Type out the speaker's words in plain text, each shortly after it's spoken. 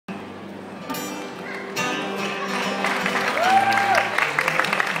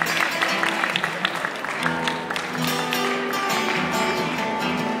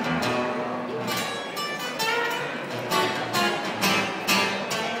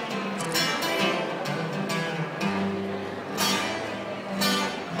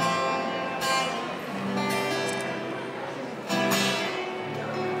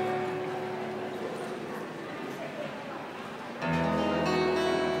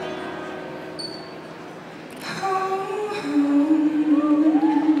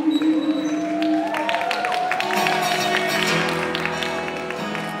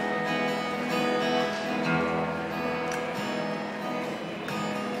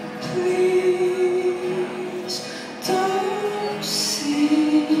Please don't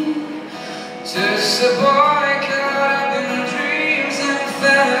see, just a boy caught up in dreams and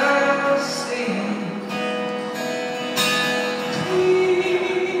fantasies.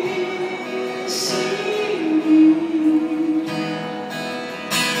 Please see me,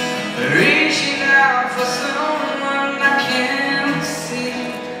 reaching out for someone I can't see.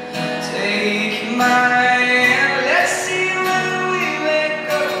 Take my hand, let's see when we wake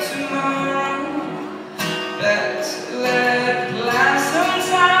up tomorrow. Let's let plan.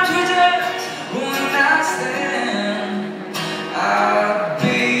 Sometimes we just one night stand. I'll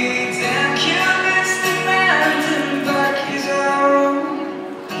be damn curious, demanding back his own.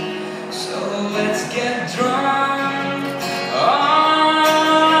 So let's get drunk on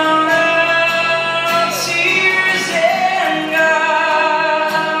our tears, and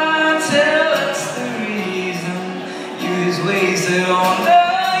God tell us the reason you is wasted on the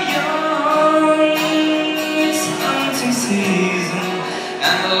young. It's hunting season,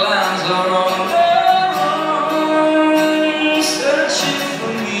 and the lambs are on the run, searching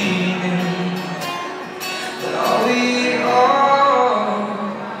for meaning. But are we all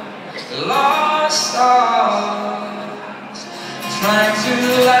lost stars, trying to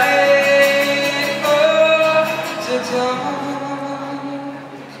light up the dark?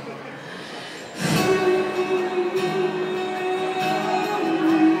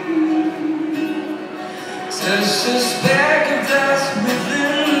 Just a speck of dust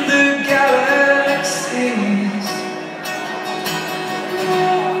within the galaxies. No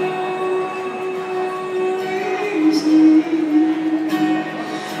reason.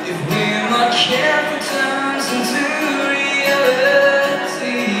 If we're not careful, turns into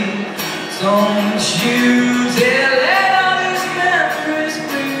reality. Don't you dare let all these memories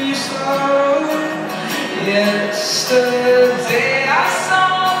bring you sorrow. Yesterday I saw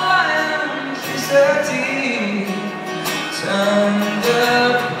a lion kiss a deer. Turn the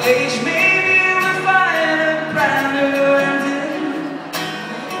page, maybe we'll find a brand new ending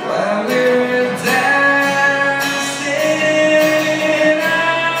while we're dancing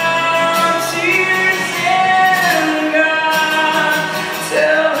our tears. And God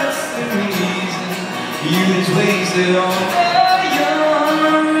tell us the reason you is wasted on the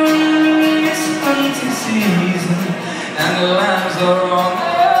young. It's hunting season, and the lambs are on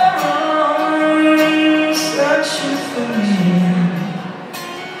the run, searching for me.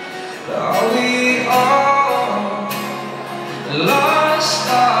 Are we all lost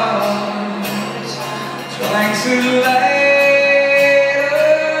stars, trying to light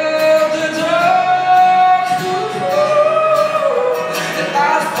up the dark? And I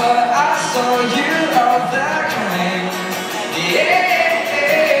thought I saw you of that kind. Yeah,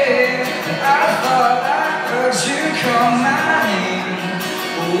 I thought I heard you call my name.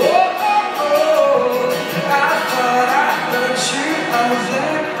 Whoa, I thought I heard you of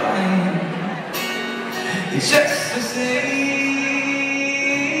that kind. It's just the same.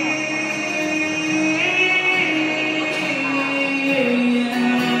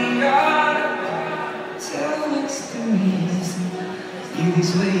 God, tell us the reason you was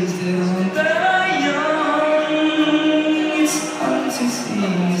wasted on the young. It's hunting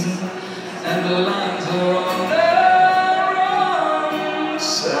season, and the lambs are on the run,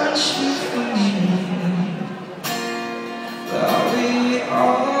 searching for meaning. Are we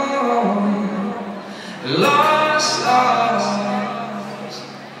all lost stars,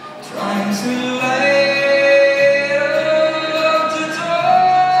 trying to light up the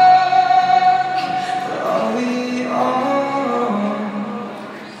dark? Are we all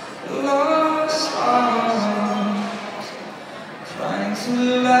lost stars, trying to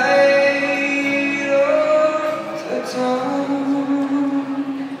light